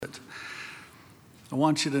I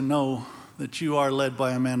want you to know that you are led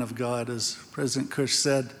by a man of God. As President Cush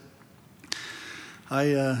said,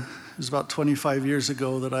 it was about 25 years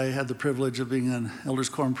ago that I had the privilege of being an Elders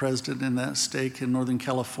Quorum president in that stake in Northern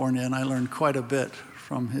California, and I learned quite a bit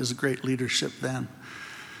from his great leadership then.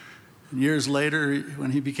 And years later,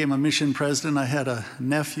 when he became a mission president, I had a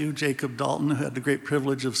nephew, Jacob Dalton, who had the great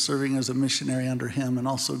privilege of serving as a missionary under him and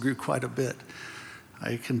also grew quite a bit.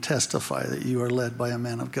 I can testify that you are led by a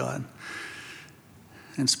man of God.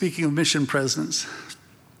 And speaking of mission presidents,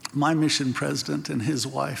 my mission president and his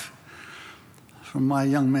wife from my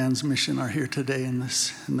young man's mission are here today in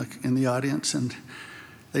the audience. And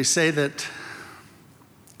they say that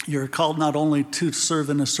you're called not only to serve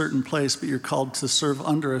in a certain place, but you're called to serve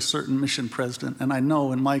under a certain mission president. And I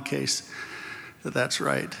know in my case that that's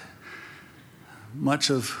right. Much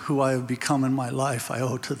of who I have become in my life I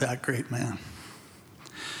owe to that great man.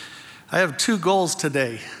 I have two goals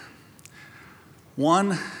today.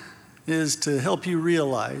 One is to help you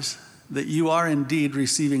realize that you are indeed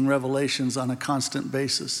receiving revelations on a constant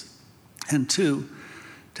basis. And two,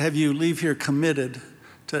 to have you leave here committed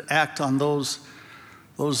to act on the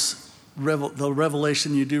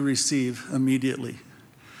revelation you do receive immediately.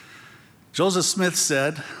 Joseph Smith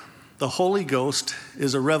said, "The Holy Ghost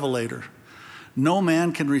is a revelator. No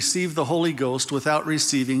man can receive the Holy Ghost without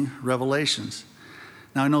receiving revelations."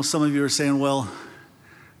 Now I know some of you are saying, well,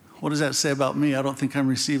 what does that say about me? I don't think I'm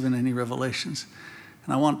receiving any revelations.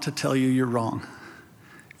 And I want to tell you, you're wrong.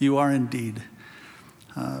 You are indeed.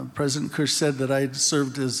 President Cush said that I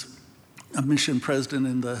served as a mission president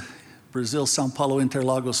in the Brazil, São Paulo,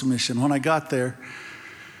 Interlagos mission. When I got there,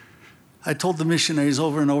 I told the missionaries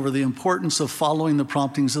over and over the importance of following the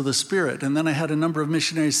promptings of the Spirit. And then I had a number of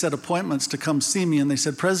missionaries set appointments to come see me, and they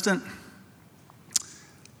said, "President,"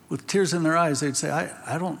 with tears in their eyes, they'd say,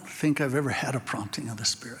 I don't think I've ever had a prompting of the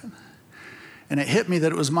Spirit. And it hit me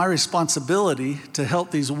that it was my responsibility to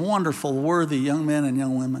help these wonderful, worthy young men and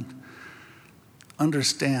young women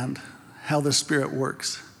understand how the Spirit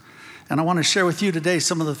works. And I want to share with you today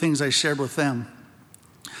some of the things I shared with them.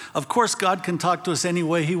 Of course, God can talk to us any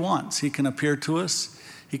way he wants. He can appear to us.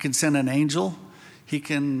 He can send an angel. He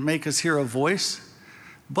can make us hear a voice.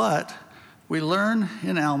 But we learn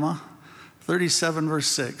in Alma 37 verse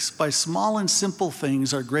 6, "By small and simple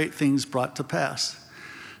things are great things brought to pass."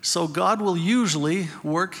 So God will usually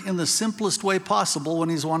work in the simplest way possible when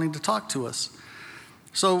he's wanting to talk to us.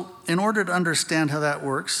 So in order to understand how that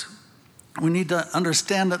works, we need to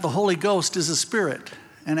understand that the Holy Ghost is a spirit.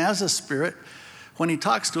 And as a spirit, when he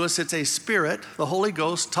talks to us, it's a spirit, the Holy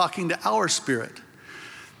Ghost, talking to our spirit.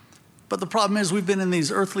 But the problem is we've been in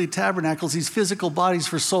these earthly tabernacles, these physical bodies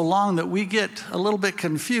for so long that we get a little bit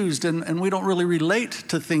confused and we don't really relate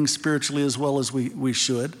to things spiritually as well as we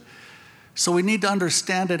should. So we need to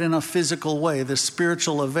understand it in a physical way, the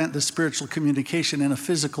spiritual event, the spiritual communication in a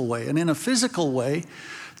physical way. And in a physical way,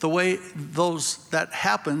 the way that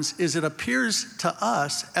happens is it appears to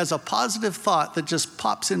us as a positive thought that just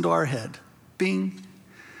pops into our head. Bing.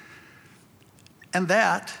 And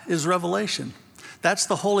that is revelation. That's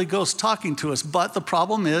the Holy Ghost talking to us. But the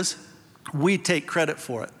problem is we take credit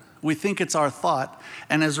for it. We think it's our thought,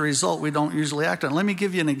 and as a result, we don't usually act on it. Let me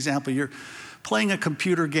give you an example. You're playing a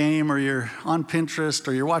computer game, or you're on Pinterest,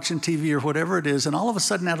 or you're watching TV, or whatever it is, and all of a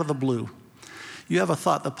sudden, out of the blue, you have a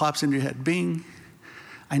thought that pops into your head. Bing,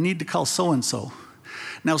 I need to call so-and-so.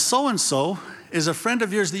 Now, so-and-so is a friend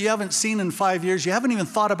of yours that you haven't seen in 5 years, you haven't even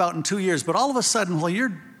thought about in 2 years, but all of a sudden, while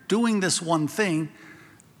you're doing this one thing,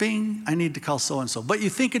 bing, I need to call so-and-so. But you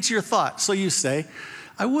think it's your thought, so you say,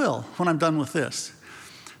 I will when I'm done with this.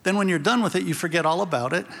 Then when you're done with it, you forget all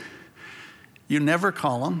about it. You never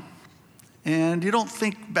call them. And you don't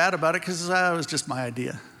think bad about it because it was just my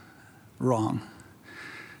idea. Wrong.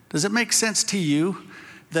 Does it make sense to you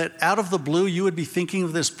that out of the blue you would be thinking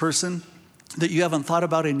of this person that you haven't thought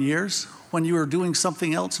about in years when you were doing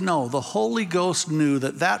something else? No, the Holy Ghost knew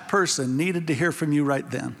that that person needed to hear from you right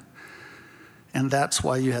then. And that's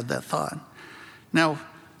why you had that thought. Now,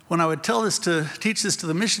 when I would teach this to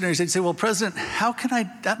the missionaries, they'd say, well, President,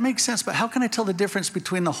 that makes sense, but how can I tell the difference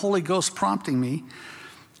between the Holy Ghost prompting me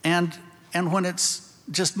and when it's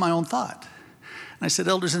just my own thought? And I said,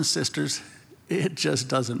 elders and sisters, it just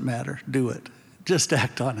doesn't matter. Do it. Just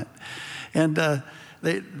act on it. And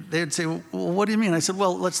they'd say, well, what do you mean? I said,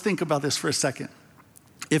 well, let's think about this for a second.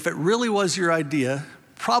 If it really was your idea,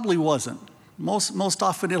 probably wasn't. Most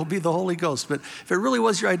often it'll be the Holy Ghost. But if it really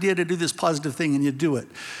was your idea to do this positive thing and you do it,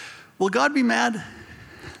 will God be mad?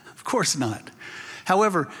 Of course not.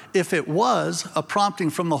 However, if it was a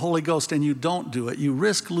prompting from the Holy Ghost and you don't do it, you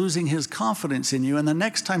risk losing his confidence in you, and the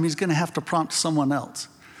next time he's going to have to prompt someone else.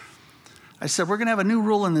 I said, we're going to have a new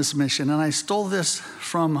rule in this mission. And I stole this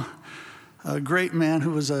from a great man who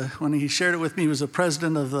was when he shared it with me, he was a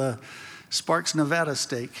president of the Sparks, Nevada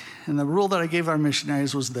stake. And the rule that I gave our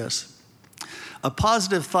missionaries was this: a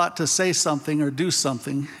positive thought to say something or do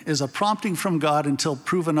something is a prompting from God until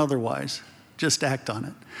proven otherwise. Just act on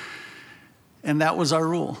it. And that was our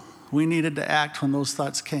rule. We needed to act when those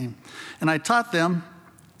thoughts came. And I taught them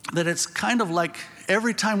that it's kind of like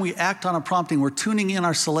every time we act on a prompting, we're tuning in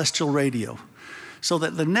our celestial radio, so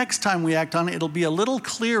that the next time we act on it, it'll be a little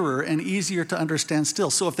clearer and easier to understand still.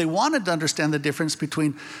 So if they wanted to understand the difference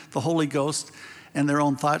between the Holy Ghost and their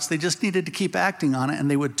own thoughts, they just needed to keep acting on it, and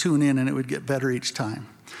they would tune in, and it would get better each time.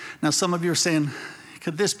 Now, some of you are saying,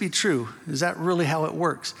 could this be true? Is that really how it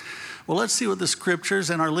works? Well, let's see what the scriptures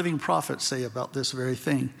and our living prophets say about this very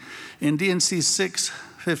thing. In D&C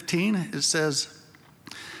 6:15, it says,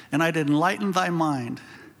 "And I did enlighten thy mind.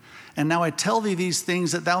 And now I tell thee these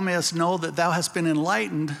things, that thou mayest know that thou hast been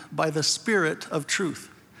enlightened by the Spirit of truth."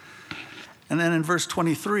 And then in verse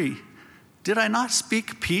 23, "Did I not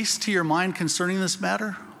speak peace to your mind concerning this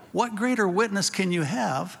matter? What greater witness can you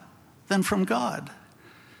have than from God?"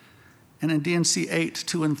 And in D&C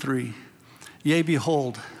 8:2 and 3, "Yea,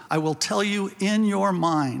 behold, I will tell you in your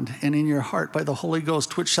mind and in your heart by the Holy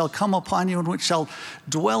Ghost, which shall come upon you and which shall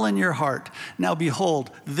dwell in your heart. Now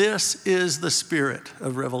behold, this is the spirit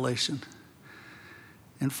of revelation."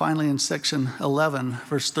 And finally in section 11,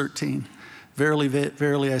 verse 13, "Verily,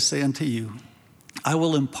 verily, I say unto you, I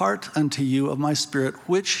will impart unto you of my spirit,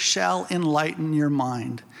 which shall enlighten your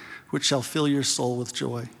mind, which shall fill your soul with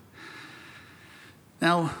joy."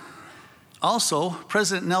 Now, also,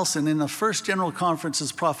 President Nelson, in the first General Conference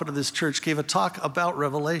as prophet of this church, gave a talk about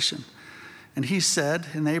revelation. And he said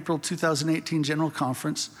in the April 2018 General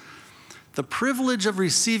Conference, "The privilege of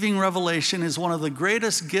receiving revelation is one of the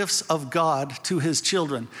greatest gifts of God to his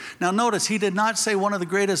children." Now notice, he did not say one of the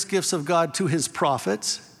greatest gifts of God to his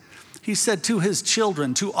prophets. He said to his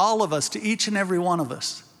children, to all of us, to each and every one of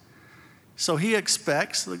us. So he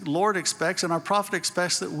expects, the Lord expects, and our prophet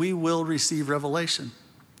expects that we will receive revelation.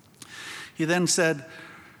 He then said,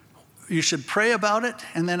 you should pray about it,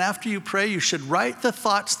 and then after you pray, you should write the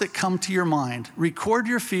thoughts that come to your mind, record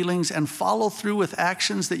your feelings, and follow through with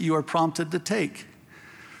actions that you are prompted to take.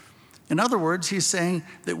 In other words, he's saying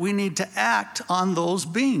that we need to act on those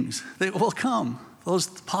beings that will come, those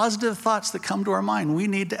positive thoughts that come to our mind. We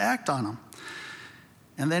need to act on them.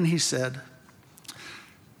 And then he said,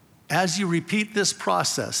 as you repeat this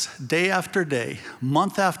process day after day,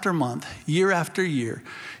 month after month, year after year,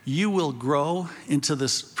 you will grow into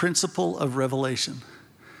this principle of revelation.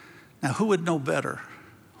 Now, who would know better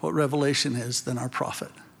what revelation is than our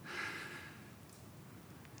prophet?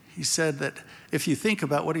 He said that if you think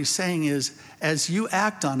about what he's saying is, as you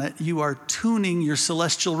act on it, you are tuning your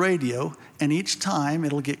celestial radio, and each time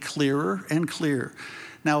it'll get clearer and clearer.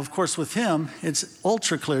 Now, of course, with him, it's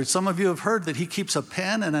ultra clear. Some of you have heard that he keeps a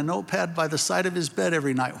pen and a notepad by the side of his bed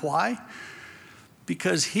every night. Why?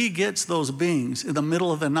 Because he gets those beings in the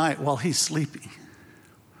middle of the night while he's sleeping.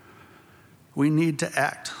 We need to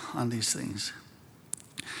act on these things.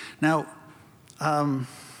 Now, Elder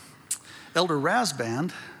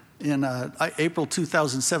Rasband, in April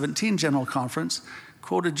 2017 General Conference,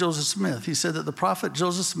 quoted Joseph Smith. He said that the prophet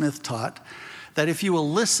Joseph Smith taught that if you will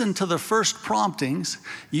listen to the first promptings,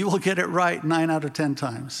 you will get it right 9 out of 10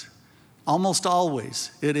 times. Almost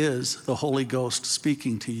always, it is the Holy Ghost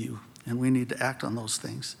speaking to you, and we need to act on those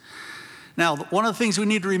things. Now, one of the things we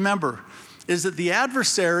need to remember is that the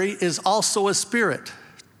adversary is also a spirit.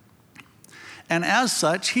 And as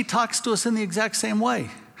such, he talks to us in the exact same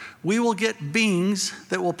way. We will get beings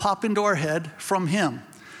that will pop into our head from him.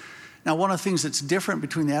 Now, one of the things that's different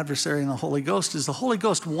between the adversary and the Holy Ghost is the Holy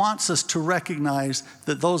Ghost wants us to recognize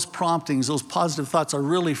that those promptings, those positive thoughts are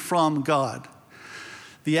really from God.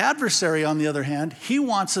 The adversary, on the other hand, he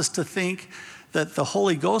wants us to think that the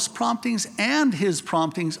Holy Ghost promptings and his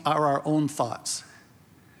promptings are our own thoughts.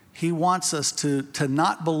 He wants us to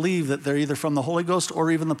not believe that they're either from the Holy Ghost or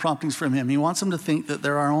even the promptings from him. He wants them to think that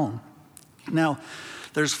they're our own. Now,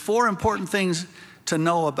 there's 4 important things to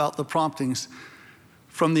know about the promptings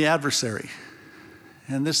from the adversary.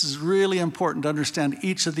 And this is really important to understand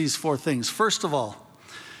each of these 4 things. First of all,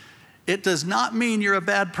 it does not mean you're a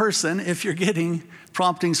bad person if you're getting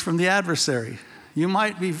promptings from the adversary. You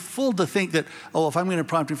might be fooled to think that, oh, if I'm getting a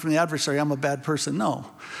prompting from the adversary, I'm a bad person. No.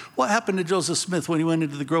 What happened to Joseph Smith when he went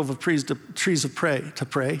into the grove of trees to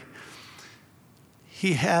pray?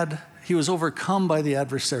 He was overcome by the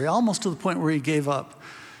adversary, almost to the point where he gave up.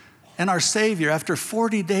 And our Savior, after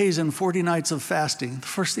 40 days and 40 nights of fasting, the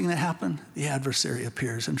first thing that happened, the adversary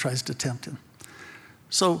appears and tries to tempt him.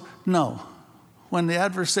 So, no, when the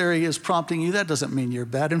adversary is prompting you, that doesn't mean you're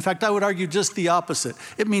bad. In fact, I would argue just the opposite.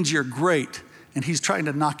 It means you're great, and he's trying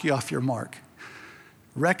to knock you off your mark.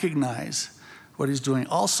 Recognize what he's doing.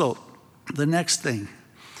 Also, the next thing,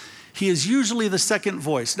 he is usually the second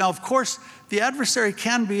voice. Now, of course, the adversary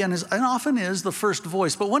can be and often is the first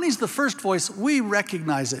voice. But when he's the first voice, we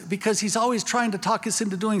recognize it because he's always trying to talk us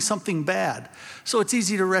into doing something bad. So it's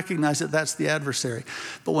easy to recognize that that's the adversary.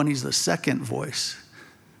 But when he's the second voice,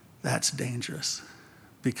 that's dangerous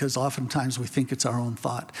because oftentimes we think it's our own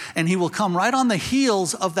thought. And he will come right on the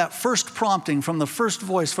heels of that first prompting from the first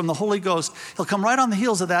voice, from the Holy Ghost. He'll come right on the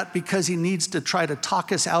heels of that because he needs to try to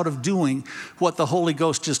talk us out of doing what the Holy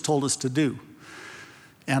Ghost just told us to do.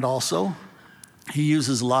 And also, he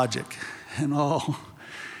uses logic. And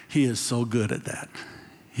he is so good at that.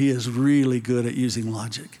 He is really good at using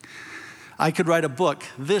logic. I could write a book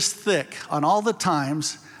this thick on all the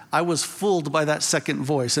times I was fooled by that second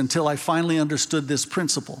voice until I finally understood this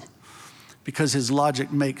principle because his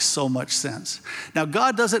logic makes so much sense. Now,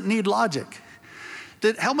 God doesn't need logic.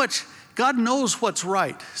 God knows what's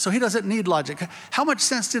right, so he doesn't need logic. How much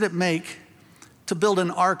sense did it make to build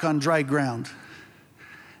an ark on dry ground?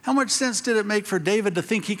 How much sense did it make for David to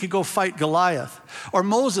think he could go fight Goliath? Or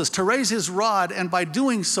Moses to raise his rod, and by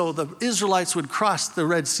doing so, the Israelites would cross the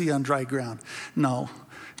Red Sea on dry ground? No,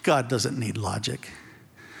 God doesn't need logic.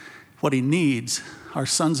 What he needs are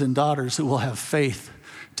sons and daughters who will have faith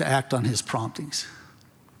to act on his promptings.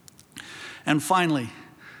 And finally,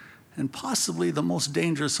 and possibly the most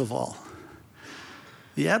dangerous of all,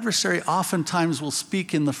 the adversary oftentimes will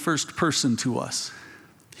speak in the first person to us.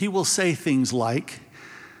 He will say things like,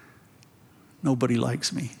 "Nobody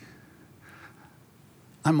likes me.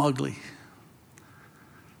 I'm ugly.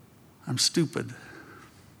 I'm stupid.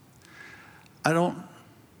 I don't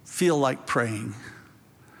feel like praying.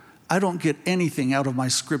 I don't get anything out of my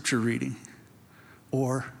scripture reading,"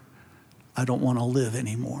 or "I don't want to live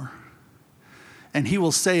anymore." And he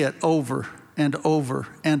will say it over and over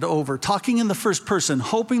and over, talking in the first person,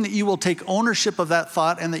 hoping that you will take ownership of that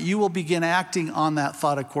thought and that you will begin acting on that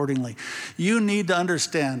thought accordingly. You need to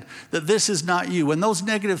understand that this is not you. When those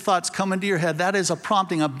negative thoughts come into your head, that is a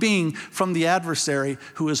prompting, a being from the adversary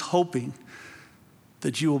who is hoping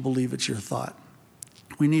that you will believe it's your thought.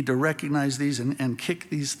 We need to recognize these and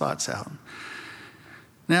kick these thoughts out.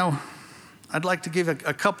 Now, I'd like to give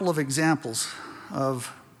a couple of examples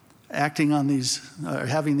of acting on these,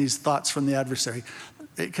 having these thoughts from the adversary.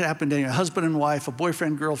 It could happen to a husband and wife, a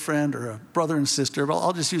boyfriend, girlfriend, or a brother and sister. But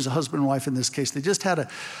I'll just use a husband and wife in this case. They just had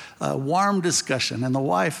a warm discussion, and the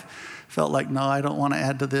wife felt like, "No, I don't want to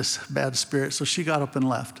add to this bad spirit," so she got up and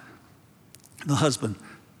left. The husband,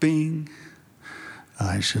 bing,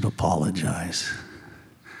 "I should apologize."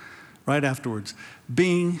 Right afterwards,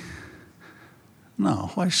 bing,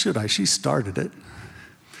 "No, why should I? She started it."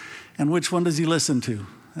 And which one does he listen to?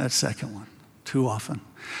 That second one, too often.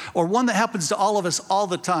 Or one that happens to all of us all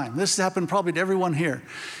the time. This has happened probably to everyone here.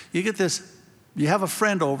 You get this, you have a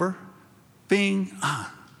friend over, bing,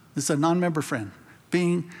 this is a non-member friend,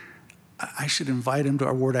 bing, "I should invite him to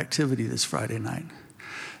our ward activity this Friday night."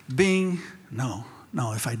 Bing, no,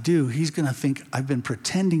 if I do, he's going to think I've been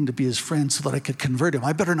pretending to be his friend so that I could convert him.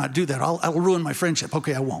 I better not do that. I'll ruin my friendship.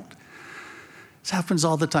 Okay, I won't. This happens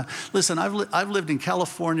all the time. Listen, I've lived in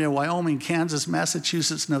California, Wyoming, Kansas,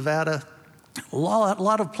 Massachusetts, Nevada, a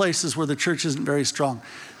lot of places where the church isn't very strong.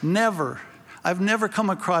 I've never come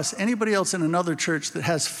across anybody else in another church that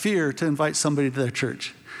has fear to invite somebody to their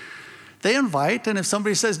church. They invite, and if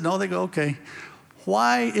somebody says no, they go, okay.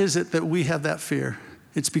 Why is it that we have that fear?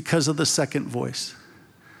 It's because of the second voice.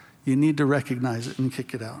 You need to recognize it and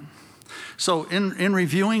kick it out. So in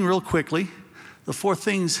reviewing real quickly, the four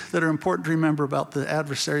things that are important to remember about the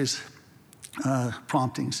adversary's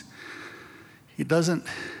promptings. It doesn't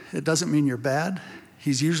mean you're bad.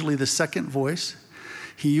 He's usually the second voice.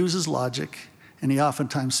 He uses logic, and he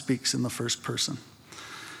oftentimes speaks in the first person.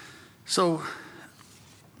 So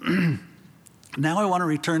now I want to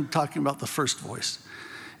return to talking about the first voice.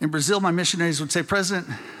 In Brazil, my missionaries would say, "President,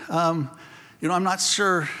 I'm not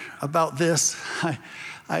sure about this. I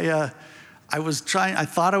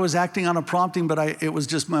thought I was acting on a prompting, but it was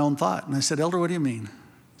just my own thought." And I said, "Elder, what do you mean?" He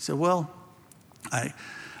said, "Well, I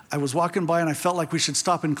was walking by and I felt like we should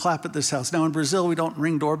stop and clap at this house." Now in Brazil, we don't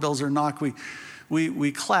ring doorbells or knock.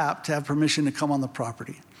 We clap to have permission to come on the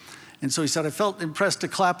property. And so he said, "I felt impressed to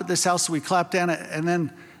clap at this house, so we clapped in it, and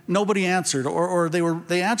then nobody answered, or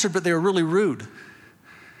they answered, but they were really rude."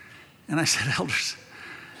 And I said, "Elders,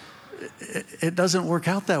 it doesn't work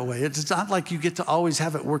out that way. It's not like you get to always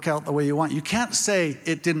have it work out the way you want. You can't say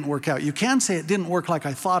it didn't work out. You can say it didn't work like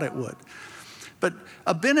I thought it would. But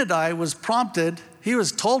Abinadi was prompted, he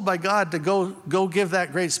was told by God to go give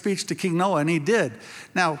that great speech to King Noah, and he did.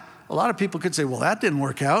 Now, a lot of people could say, well, that didn't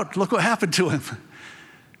work out. Look what happened to him.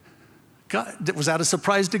 God, was that a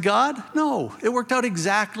surprise to God? No, it worked out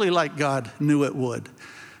exactly like God knew it would.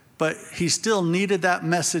 But he still needed that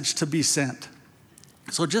message to be sent.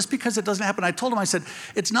 So just because it doesn't happen, I told him, I said,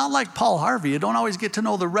 it's not like Paul Harvey. You don't always get to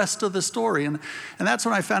know the rest of the story. And that's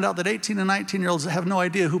when I found out that 18 and 19-year-olds have no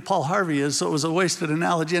idea who Paul Harvey is, so it was a wasted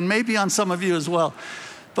analogy, and maybe on some of you as well.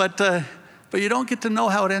 But you don't get to know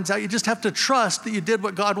how it ends out. You just have to trust that you did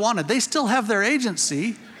what God wanted. They still have their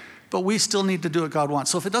agency, but we still need to do what God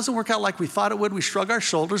wants. So if it doesn't work out like we thought it would, we shrug our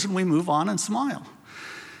shoulders and we move on and smile.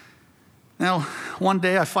 Now, one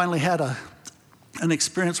day I finally had an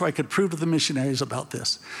experience where I could prove to the missionaries about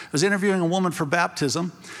this. I was interviewing a woman for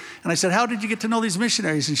baptism, and I said, how did you get to know these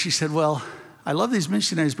missionaries? And she said, well, I love these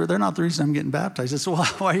missionaries, but they're not the reason I'm getting baptized. I said, well,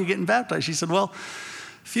 why are you getting baptized? She said, well,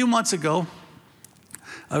 a few months ago,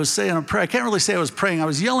 I was saying a prayer. I can't really say I was praying. I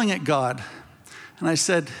was yelling at God, and I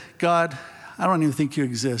said, God, I don't even think you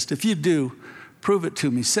exist. If you do, prove it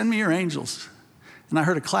to me. Send me your angels. And I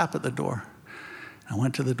heard a clap at the door. I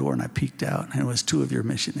went to the door and I peeked out, and it was two of your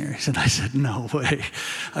missionaries. And I said, no way,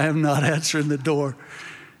 I am not answering the door.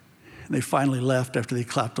 And they finally left after they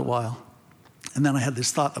clapped a while. And then I had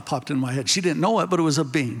this thought that popped in my head. She didn't know it, but it was a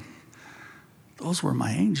being. Those were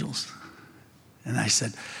my angels. And I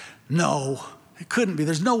said, no, it couldn't be.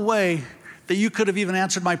 There's no way that you could have even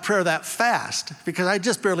answered my prayer that fast, because I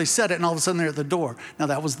just barely said it, and all of a sudden they're at the door. Now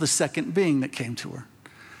that was the second being that came to her.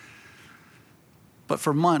 But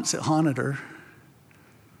for months it haunted her.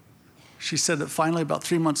 She said that finally, about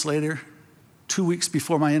 3 months later, 2 weeks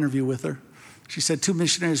before my interview with her, she said two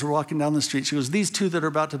missionaries were walking down the street. She goes, these two that are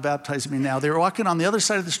about to baptize me now, they were walking on the other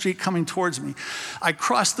side of the street coming towards me. I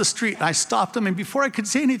crossed the street and I stopped them, and before I could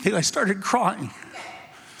say anything, I started crying.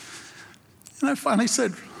 And I finally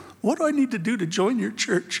said, what do I need to do to join your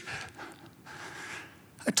church?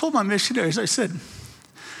 I told my missionaries, I said,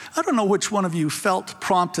 I don't know which one of you felt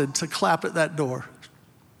prompted to clap at that door.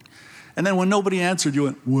 And then when nobody answered, you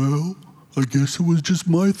went, well, I guess it was just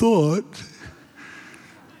my thought.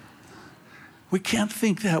 We can't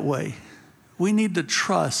think that way. We need to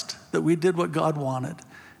trust that we did what God wanted,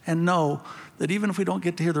 and know that even if we don't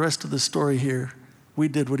get to hear the rest of the story here, we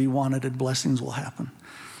did what he wanted, and blessings will happen.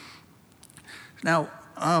 Now,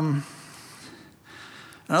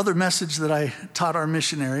 another message that I taught our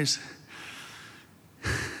missionaries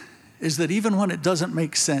is that even when it doesn't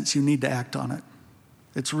make sense, you need to act on it.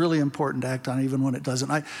 It's really important to act on it even when it doesn't.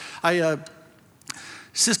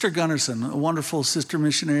 Sister Gunnarsson, a wonderful sister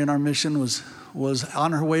missionary in our mission, was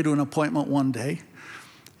on her way to an appointment one day,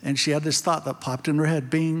 and she had this thought that popped in her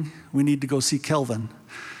head, we need to go see Kelvin.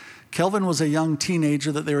 Kelvin was a young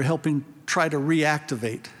teenager that they were helping try to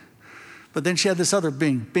reactivate. But then she had this other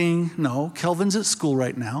no, Kelvin's at school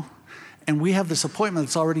right now, and we have this appointment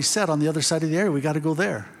that's already set on the other side of the area. We got to go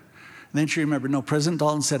there. And then she remembered, no, President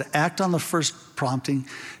Dalton said, act on the first prompting.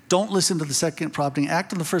 Don't listen to the second prompting.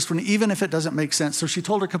 Act on the first one, even if it doesn't make sense. So she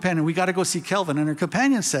told her companion, we got to go see Kelvin. And her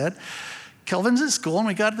companion said, Kelvin's at school, and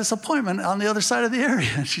we got this appointment on the other side of the area.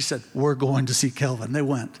 And she said, we're going to see Kelvin. They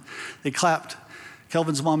went. They clapped.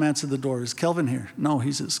 Kelvin's mom answered the door. Is Kelvin here? No,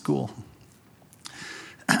 he's at school.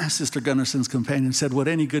 Sister Gunnarsson's companion said what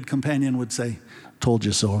any good companion would say, told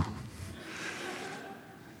you so.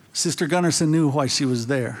 Sister Gunnarsson knew why she was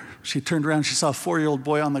there. She turned around, she saw a 4-year-old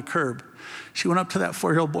boy on the curb. She went up to that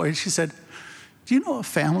 4-year-old boy and she said, do you know a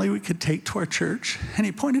family we could take to our church? And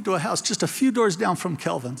he pointed to a house just a few doors down from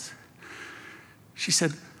Kelvin's. She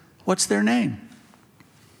said, what's their name?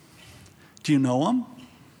 Do you know them?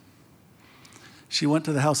 She went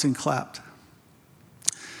to the house and clapped.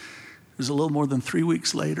 It was a little more than 3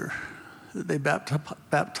 weeks later that they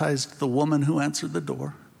baptized the woman who answered the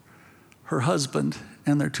door, her husband,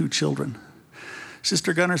 and their 2 children.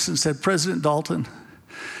 Sister Gunnarsson said, President Dalton,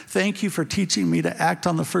 thank you for teaching me to act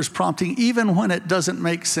on the first prompting, even when it doesn't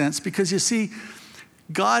make sense. Because you see,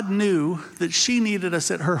 God knew that she needed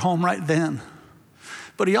us at her home right then.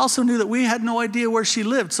 But he also knew that we had no idea where she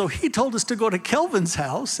lived. So he told us to go to Kelvin's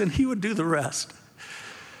house and he would do the rest.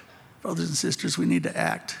 Brothers and sisters, we need to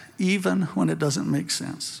act, even when it doesn't make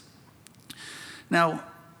sense. Now,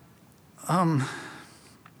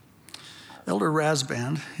 Elder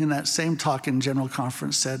Rasband, in that same talk in General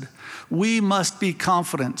Conference, said, we must be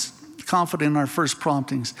confident in our first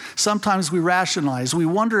promptings. Sometimes we rationalize. We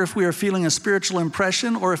wonder if we are feeling a spiritual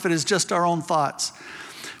impression or if it is just our own thoughts.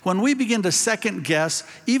 When we begin to second guess,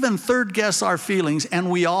 even third guess our feelings, and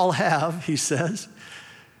we all have, he says,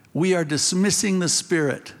 we are dismissing the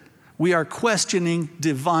Spirit. We are questioning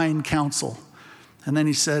divine counsel. And then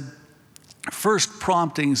he said, first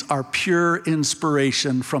promptings are pure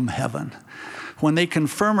inspiration from heaven. When they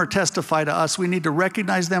confirm or testify to us, we need to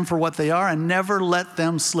recognize them for what they are and never let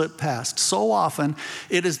them slip past. So often,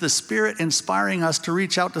 it is the Spirit inspiring us to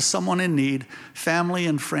reach out to someone in need, family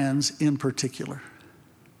and friends in particular.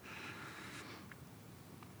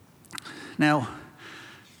 Now,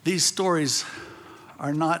 these stories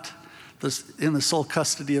are not in the sole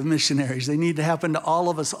custody of missionaries. They need to happen to all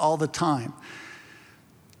of us all the time.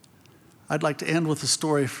 I'd like to end with a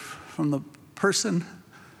story from the person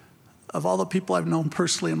of all the people I've known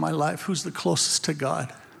personally in my life who's the closest to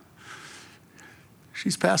God.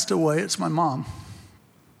 She's passed away. It's my mom.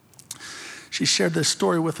 She shared this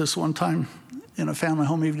story with us one time in a family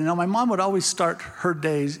home evening. Now, my mom would always start her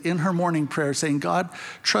days in her morning prayer saying, God,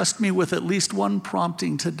 trust me with at least one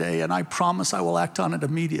prompting today, and I promise I will act on it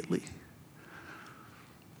immediately.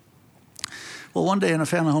 Well, one day in a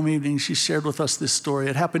family home evening, she shared with us this story.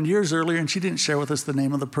 It happened years earlier, and she didn't share with us the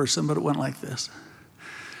name of the person, but it went like this.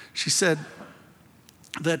 She said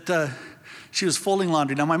that she was folding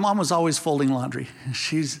laundry. Now, my mom was always folding laundry.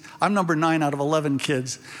 I'm number 9 out of 11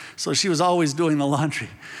 kids, so she was always doing the laundry.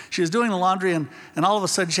 She was doing the laundry, and all of a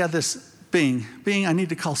sudden she had this bing, I need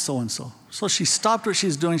to call so-and-so. So she stopped what she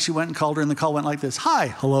was doing. She went and called her, and the call went like this. Hi,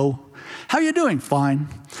 hello, how you doing? Fine.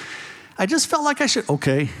 I just felt like I should,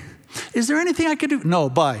 okay. Is there anything I could do? No,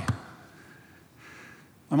 bye.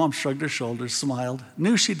 My mom shrugged her shoulders, smiled,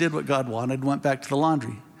 knew she did what God wanted, went back to the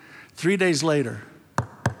laundry. 3 days later,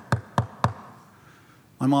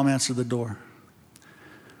 my mom answered the door.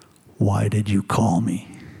 Why did you call me?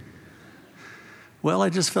 Well, I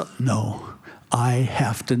just felt, no, I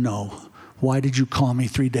have to know. Why did you call me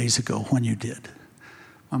 3 days ago when you did?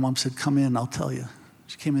 My mom said, come in, I'll tell you.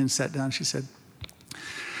 She came in and sat down. She said,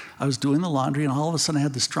 I was doing the laundry, and all of a sudden I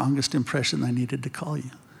had the strongest impression I needed to call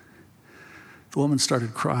you. The woman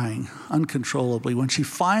started crying uncontrollably. When she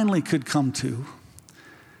finally could come to,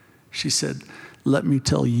 she said, let me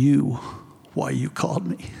tell you why you called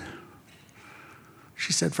me.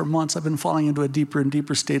 She said, for months I've been falling into a deeper and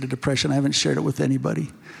deeper state of depression. I haven't shared it with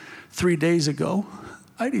anybody. 3 days ago,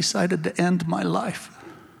 I decided to end my life.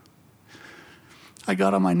 I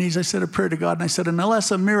got on my knees, I said a prayer to God, and I said,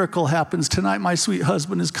 unless a miracle happens tonight, my sweet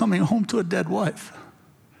husband is coming home to a dead wife.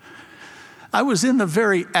 I was in the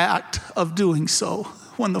very act of doing so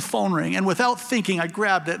when the phone rang, and without thinking, I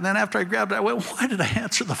grabbed it, and then after I grabbed it, I went, why did I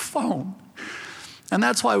answer the phone? And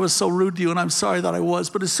that's why I was so rude to you, and I'm sorry that I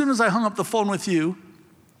was, but as soon as I hung up the phone with you,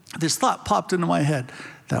 this thought popped into my head,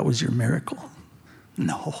 that was your miracle.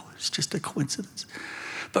 No, it's just a coincidence.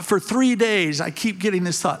 But for 3 days, I keep getting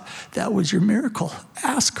this thought, that was your miracle.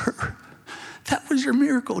 Ask her. That was your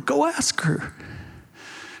miracle. Go ask her.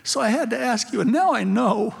 So I had to ask you, and now I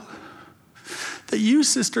know that you,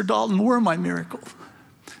 Sister Dalton, were my miracle.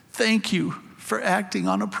 Thank you for acting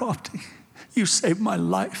on a prompting. You saved my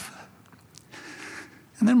life.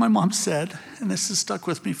 And then my mom said, and this has stuck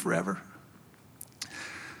with me forever,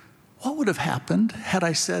 what would have happened had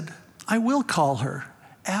I said, I will call her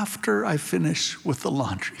after I finish with the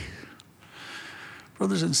laundry?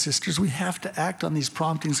 Brothers and sisters, we have to act on these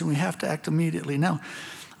promptings, and we have to act immediately. Now,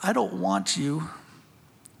 I don't want you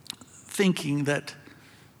thinking that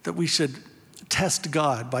we should test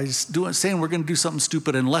God by saying we're going to do something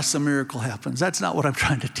stupid unless a miracle happens. That's not what I'm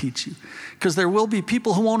trying to teach you. Because there will be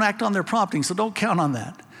people who won't act on their promptings, so don't count on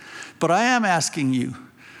that. But I am asking you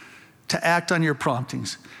to act on your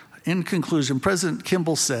promptings. In conclusion, President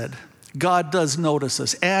Kimball said, God does notice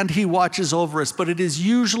us and he watches over us, but it is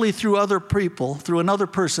usually through other people, through another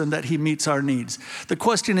person, that he meets our needs. The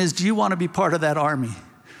question is, do you want to be part of that army?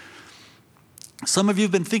 Some of you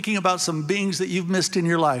have been thinking about some beings that you've missed in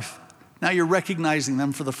your life. Now you're recognizing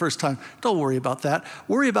them for the first time. Don't worry about that.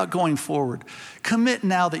 Worry about going forward. Commit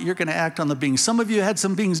now that you're going to act on the beings. Some of you had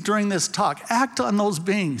some beings during this talk. Act on those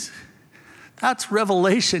beings. That's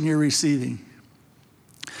revelation you're receiving.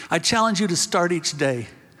 I challenge you to start each day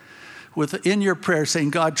in your prayer saying,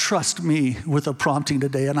 God, trust me with a prompting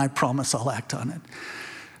today, and I promise I'll act on it.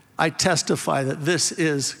 I testify that this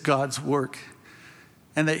is God's work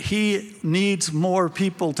and that he needs more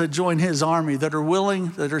people to join his army that are willing,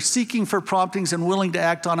 that are seeking for promptings and willing to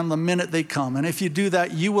act on them the minute they come. And if you do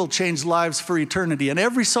that, you will change lives for eternity. And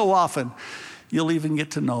every so often, you'll even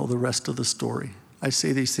get to know the rest of the story. I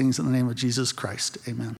say these things in the name of Jesus Christ. Amen.